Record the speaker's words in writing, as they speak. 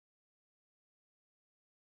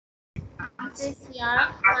This year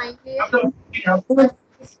finally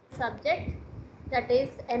first subject, that is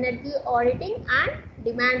energy auditing and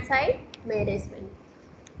demand side management.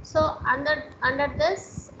 So under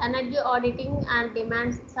this energy auditing and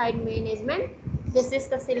demand side management, this is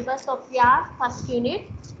the syllabus of your first unit,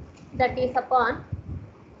 that is upon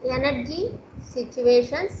energy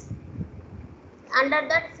situations. Under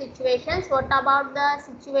that situations, what about the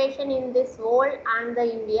situation in this world and the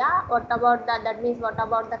India, what about the, that means what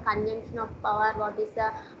about the consumption of power, what is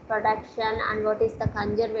the production and what is the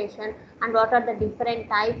conservation, and what are the different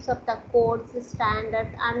types of the codes,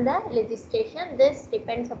 standards and the legislation. This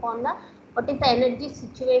depends upon the what is the energy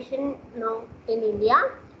situation now in India.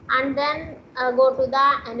 And then go to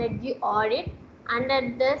the energy audit. Under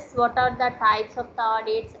this, what are the types of the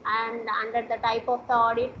audits, and under the type of the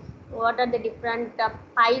audit, what are the different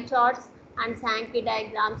pie charts and Sankey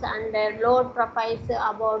diagrams and load profiles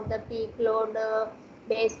about the peak load,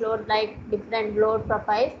 base load, like different load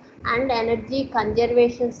profiles, and energy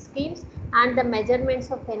conservation schemes, and the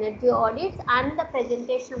measurements of energy audits, and the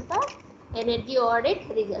presentation of the energy audit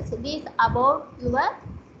results. These about your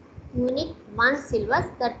unit 1 syllabus,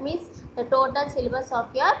 that means the total syllabus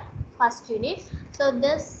of your first unit. So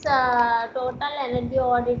this total energy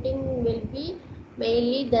auditing will be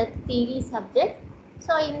mainly the theory subject.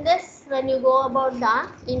 So in this, when you go about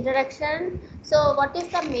the introduction, so what is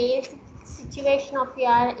the main situation of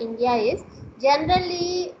your India is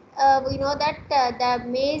generally we know that the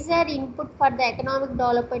major input for the economic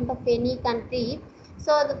development of any country,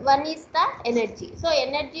 so one is the energy. So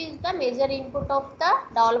energy is the major input of the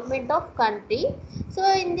development of country. So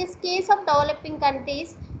in this case of developing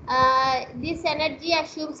countries, this energy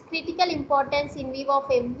assumes critical importance in view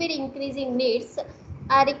of every increasing needs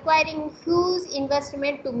requiring huge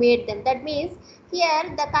investment to meet them. That means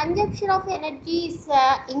here the consumption of energy is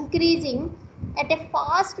increasing at a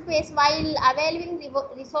fast pace while available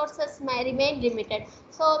resources may remain limited.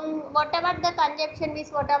 So whatever the consumption is,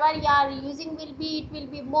 whatever you are using will be, it will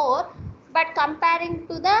be more, but comparing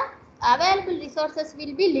to the available resources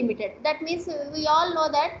will be limited. That means we all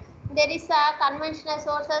know that there is conventional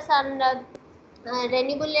sources and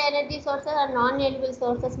renewable energy sources and non-renewable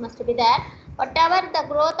sources must be there. Whatever the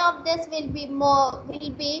growth of this will be more,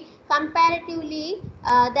 will be comparatively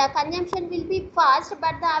the consumption will be fast,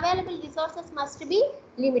 but the available resources must be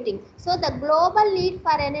limiting. So the global need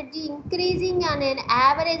for energy increasing on an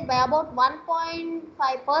average by about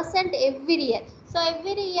 1.5% every year. So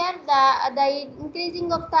every year the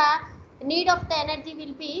increasing of the need of the energy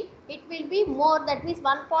will be, it will be more, that means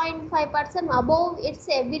 1.5% above it's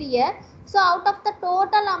every year. So out of the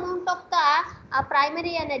total amount of the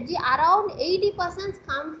primary energy, around 80%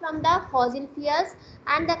 come from the fossil fuels,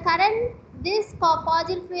 and the current this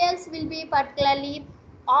fossil fuels will be particularly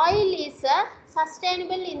oil is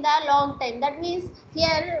sustainable in the long time. That means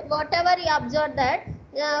here whatever you observe that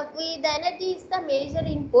the energy is the major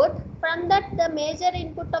input. From that, the major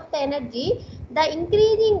input of the energy, the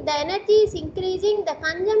energy is increasing, the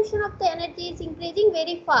consumption of the energy is increasing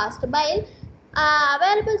very fast, while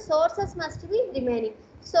available sources must be remaining.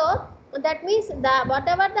 So that means the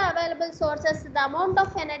whatever the available sources, the amount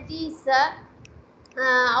of energy is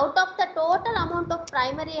out of the total amount of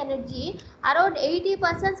primary energy, around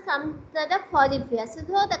 80% comes to the fossil fuels. So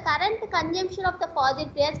the current consumption of the fossil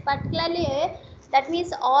fuels, particularly that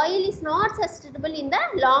means oil, is not sustainable in the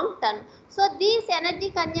long term. So this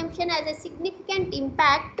energy consumption has a significant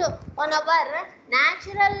impact on our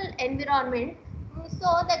natural environment. So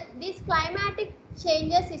that these climatic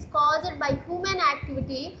changes is caused by human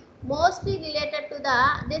activity, mostly related to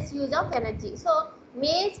the this use of energy. So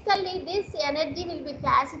basically this energy will be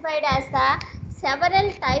classified as the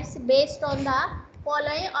several types based on the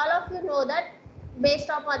following. All of you know that based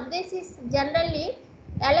upon this is generally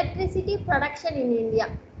electricity production in India.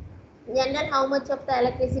 General, how much of the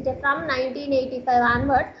electricity from 1985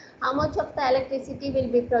 onwards, how much of the electricity will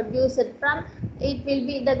be produced from, it will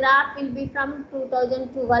be, the graph will be from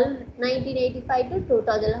 2012, 1985 to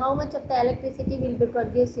 2000, how much of the electricity will be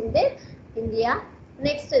produced in the India.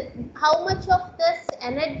 Next, how much of this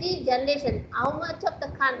energy generation, how much of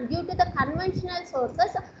the due to the conventional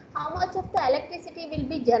sources, how much of the electricity will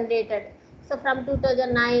be generated. So from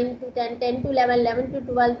 2009 to 10, 10 to 11, 11 to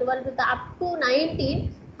 12, 12 to the up to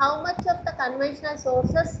 19, how much of the conventional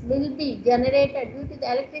sources will be generated due to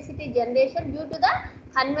the electricity generation due to the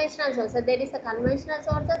conventional sources. There is a conventional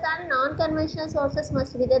sources and non-conventional sources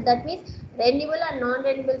must be there. That means renewable and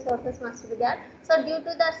non-renewable sources must be there. So due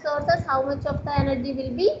to the sources, how much of the energy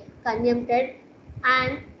will be consumed,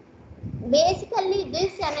 and Basically,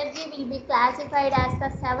 this energy will be classified as the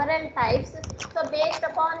several types. So based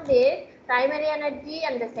upon this, primary energy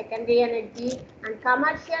and the secondary energy, and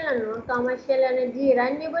commercial and non-commercial energy,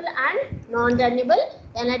 renewable and non-renewable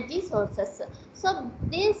energy sources. So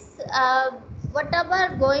this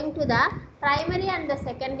whatever going to the primary and the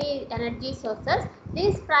secondary energy sources,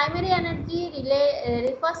 this primary energy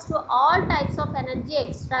refers to all types of energy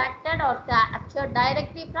extracted or captured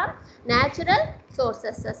directly from natural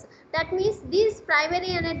sources. That means this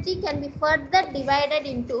primary energy can be further divided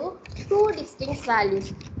into two distinct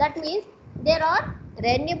values. That means there are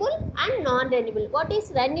renewable and non-renewable. What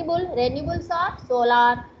is renewable? Renewables are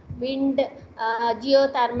solar, wind,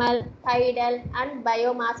 geothermal, tidal, and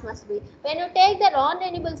biomass must be. When you take the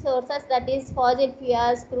non-renewable sources, that is fossil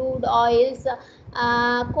fuels, crude oils,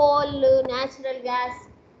 coal, natural gas,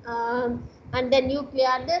 and the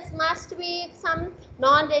nuclear, this must be some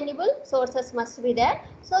non-renewable sources must be there.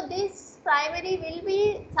 So this primary will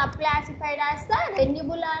be subclassified as the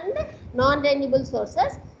renewable and non-renewable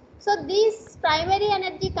sources. So this primary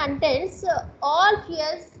energy contains all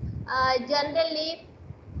fuels generally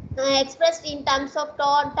expressed in terms of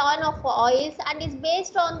ton of oils, and is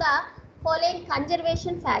based on the following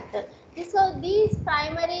conservation factor. So these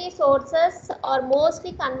primary sources are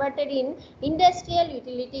mostly converted in industrial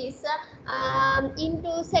utilities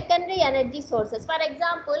into secondary energy sources. For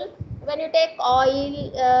example, when you take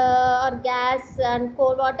oil or gas and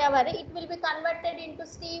coal, whatever, it will be converted into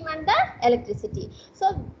steam and the electricity.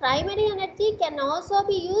 So primary energy can also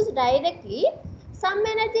be used directly. Some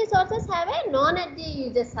energy sources have a non-energy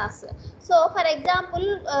uses as well. So for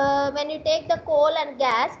example, when you take the coal and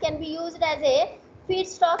gas can be used as a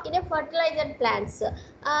feedstock in a fertilizer plants.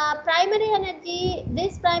 Primary energy,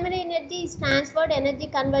 this primary energy is transferred energy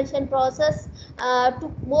conversion process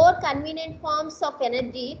to more convenient forms of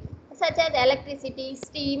energy such as electricity,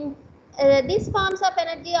 steam. These forms of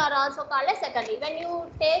energy are also called as secondary. When you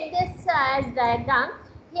take this as diagram,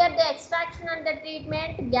 here the extraction and the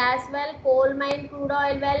treatment, gas well, coal mine, crude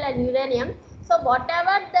oil well, and uranium. So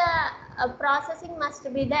whatever the processing must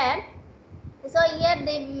be there. So here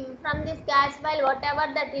from this gas well,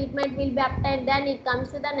 whatever the treatment will be obtained, then it comes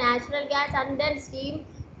to the natural gas and then steam,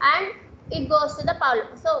 and it goes to the power.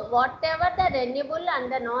 So whatever the renewable and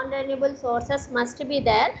the non-renewable sources must be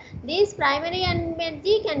there, these primary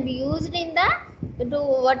energy can be used in the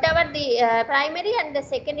whatever the primary and the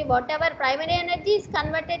secondary, whatever primary energy is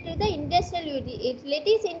converted to the industrial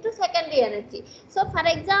utilities into secondary energy. So for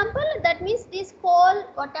example, that means this coal,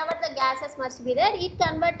 whatever the gases must be there, it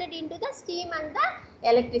converted into the steam and the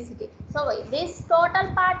electricity. So this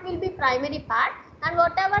total part will be primary part, and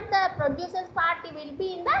whatever the producers part will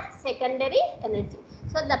be in the secondary energy.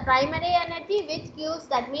 So the primary energy which gives,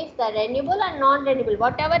 that means the renewable and non-renewable,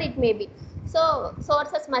 whatever it may be. So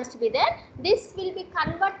sources must be there. This will be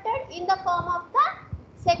converted in the form of the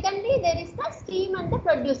secondary. There is the steam and the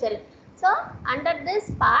producer. So under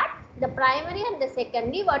this part, the primary and the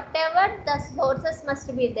secondary, whatever the sources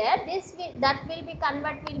must be there, that will be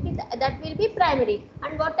primary,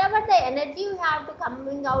 and whatever the energy you have to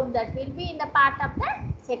coming out, that will be in the part of the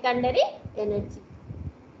secondary energy.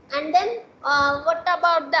 And then what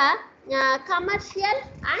about the commercial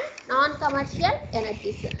and non-commercial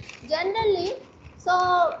energies? Generally,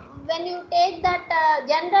 so when you take that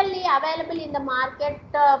generally available in the market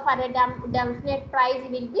for a definite price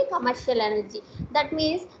will be commercial energy. That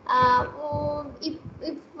means if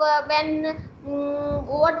when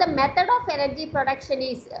what the method of energy production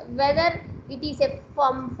is, whether it is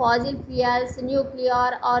from fossil fuels,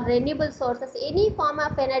 nuclear, or renewable sources, any form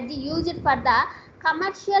of energy used for the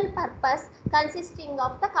commercial purpose consisting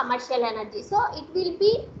of the commercial energy. So it will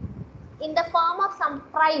be in the form of some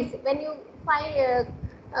price. When you find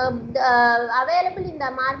available in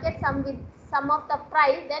the market some with some of the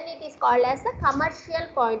price, then it is called as the commercial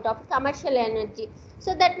point of commercial energy.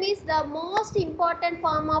 So that means the most important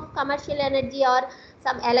form of commercial energy are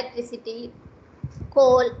some electricity,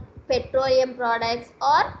 coal, petroleum products,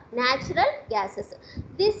 or natural gases.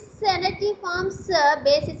 This energy forms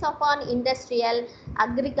basis upon industrial,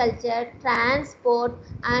 agriculture, transport,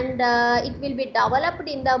 and it will be developed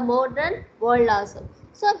in the modern world also.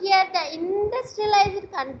 So here the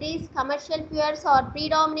industrialized countries, commercial fuels are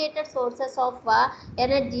predominated sources of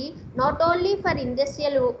energy, not only for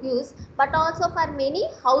industrial use but also for many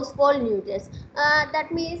household uses.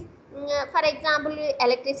 That means for example,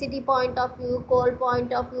 electricity point of view, coal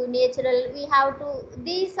point of view, natural, we have to,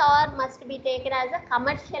 these are must be taken as a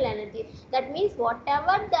commercial energy. That means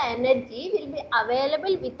whatever the energy will be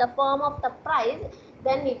available with the form of the price,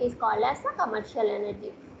 then it is called as a commercial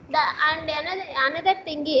energy. And another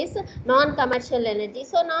thing is non-commercial energy.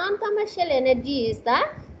 So non-commercial energy is the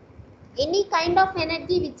any kind of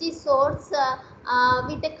energy which is sourced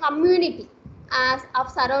with a community as of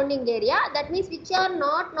surrounding area, that means which are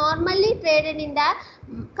not normally traded in the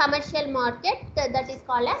commercial market, that is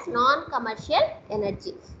called as non-commercial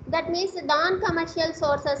energy. That means non-commercial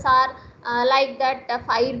sources are like that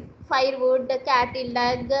firewood, cattle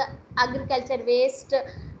dung, agriculture waste,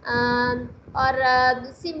 or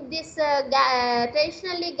this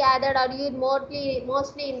traditionally gathered or used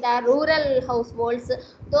mostly in the rural households.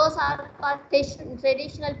 Those are called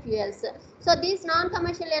traditional fuels. So this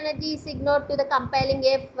non-commercial energy is ignored to the compiling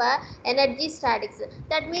of energy statics.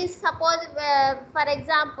 That means suppose for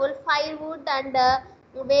example firewood and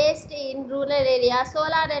waste in rural area,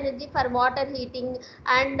 solar energy for water heating,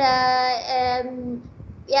 and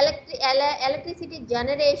electricity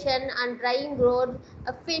generation and drying road,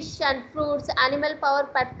 fish and fruits, animal power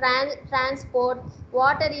for transport,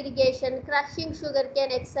 water irrigation, crushing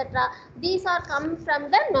sugarcane, etc. These are come from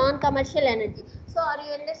the non-commercial energy. So are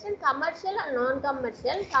you understand commercial and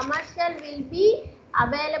non-commercial? Commercial will be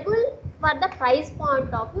available for the price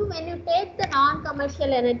point of view. When you take the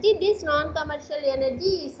non-commercial energy, this non-commercial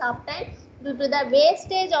energy is obtained due to the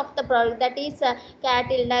wastage of the product, that is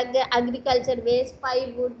cattle dung, agriculture waste,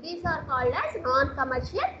 firewood. These are called as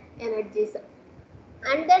non-commercial energies.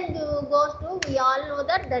 And then goes to, we all know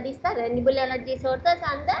that is the renewable energy sources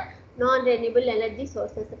and the non-renewable energy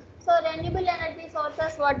sources. So renewable energy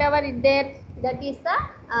sources, whatever is there, that is the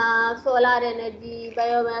solar energy,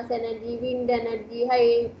 biomass energy, wind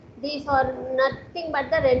energy, these are nothing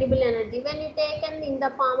but the renewable energy. When you taken in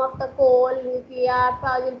the form of the coal, nuclear,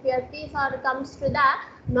 fossil fuels, these are comes to the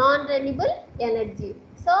non-renewable energy.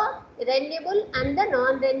 So renewable and the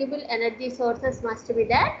non-renewable energy sources must be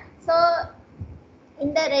there. So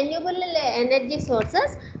in the renewable energy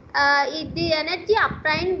sources, the energy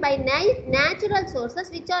obtained by natural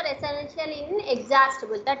sources which are essentially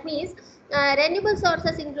inexhaustible. That means renewable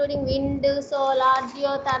sources including wind, solar,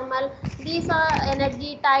 geothermal, these are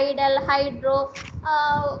energy, tidal, hydro.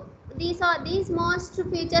 These most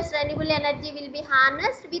features renewable energy will be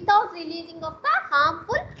harnessed without releasing of the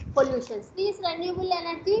harmful pollutions. This renewable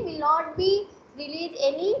energy will not be release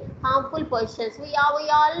any harmful pollutions. We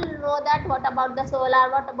all know that. What about the solar,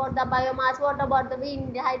 what about the biomass, what about the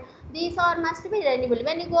wind, these are must be renewable.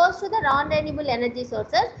 When it goes to the non-renewable energy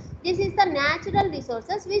sources, this is the natural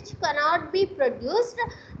resources which cannot be produced,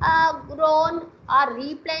 grown or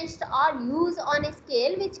replenished or used on a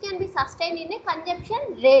scale which can be sustained in a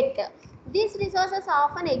consumption rate. These resources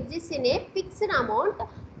often exist in a fixed amount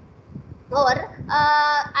or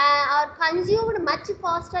are consumed much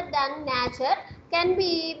faster than nature can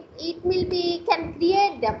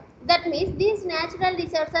create them. That means these natural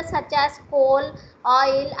resources such as coal,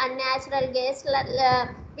 oil and natural gas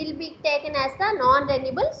will be taken as the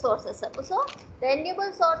non-renewable sources. So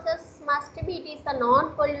renewable sources must be, it is the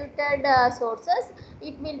non-polluted sources.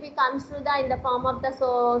 It will be comes to the in the form of the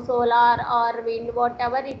solar or wind,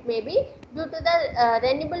 whatever it may be. Due to the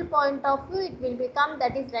renewable point of view, it will become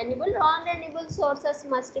that is renewable. Non-renewable sources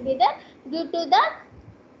must be there due to the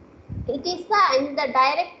it is in the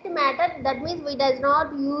direct matter. That means we does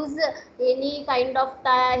not use any kind of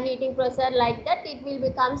heating process like that. It will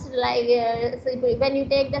becomes like so when you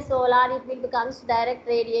take the solar, it will becomes direct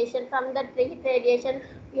radiation. From that radiation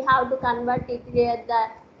you have to convert it the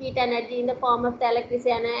heat energy in the form of the electric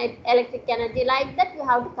energy, like that you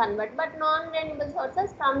have to convert. But non-renewable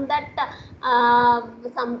sources, from that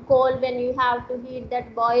some coal, when you have to heat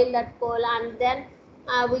that, boil that coal, and then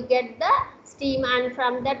we get the steam, and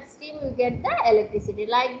from that steam you get the electricity.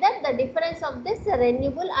 Like that, the difference of this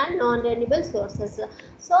renewable and non-renewable sources.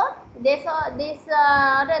 So these are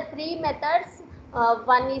the three methods.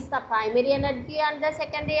 One is the primary energy and the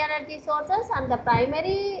secondary energy sources. And the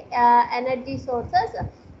primary energy sources,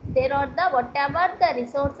 there are the whatever the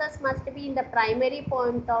resources must be in the primary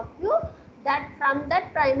point of view, that from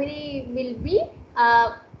that primary will be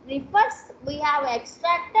refers we have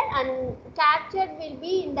extracted and captured will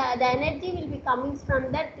be in the energy will be coming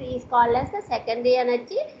from that is called as the secondary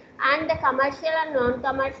energy. And the commercial and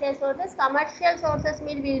non-commercial sources, commercial sources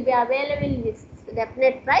will be available with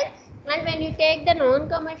definite price. And when you take the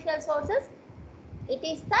non-commercial sources, it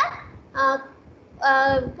is the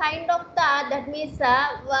kind of the, that means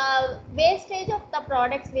wastage of the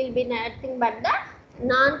products will be nothing but the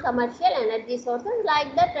non-commercial energy sources,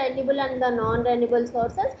 like the renewable and the non-renewable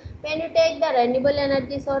sources. When you take the renewable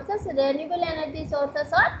energy sources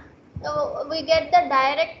are we get the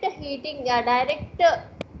direct heating, direct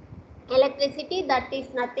electricity, that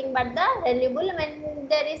is nothing but the renewable. When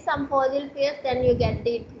there is some fossil fuels, then you get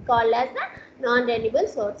it called as the non-renewable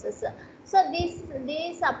sources. So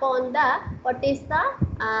these upon the what is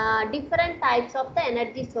the different types of the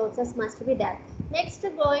energy sources must be there. Next,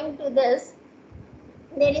 going to this,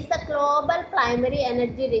 there is the global primary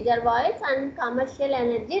energy reservoirs and commercial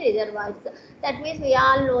energy reservoirs. That means we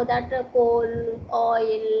all know that coal,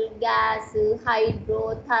 oil, gas,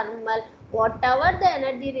 hydro, thermal, whatever the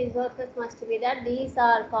energy resources must be there, these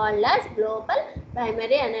are called as global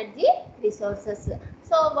primary energy resources.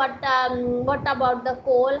 So what about the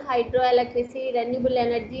coal, hydroelectricity, renewable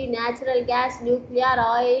energy, natural gas, nuclear,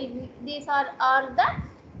 oil? These are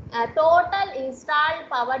the total installed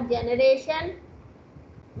power generation,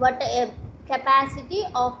 what a capacity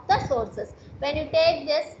of the sources. When you take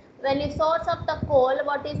this, when you source of the coal,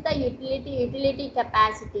 what is the utility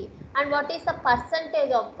capacity, and what is the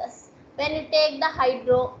percentage of this? When you take the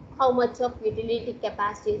hydro, how much of utility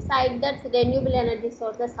capacity? Like that renewable energy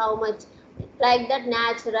sources, how much? Like that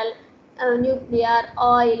natural, nuclear,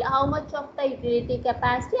 oil, how much of the utility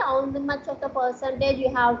capacity, how much of the percentage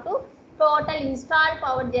you have to total installed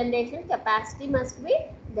power generation capacity must be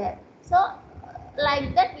there. So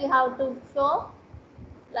like that we have to show,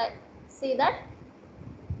 like see that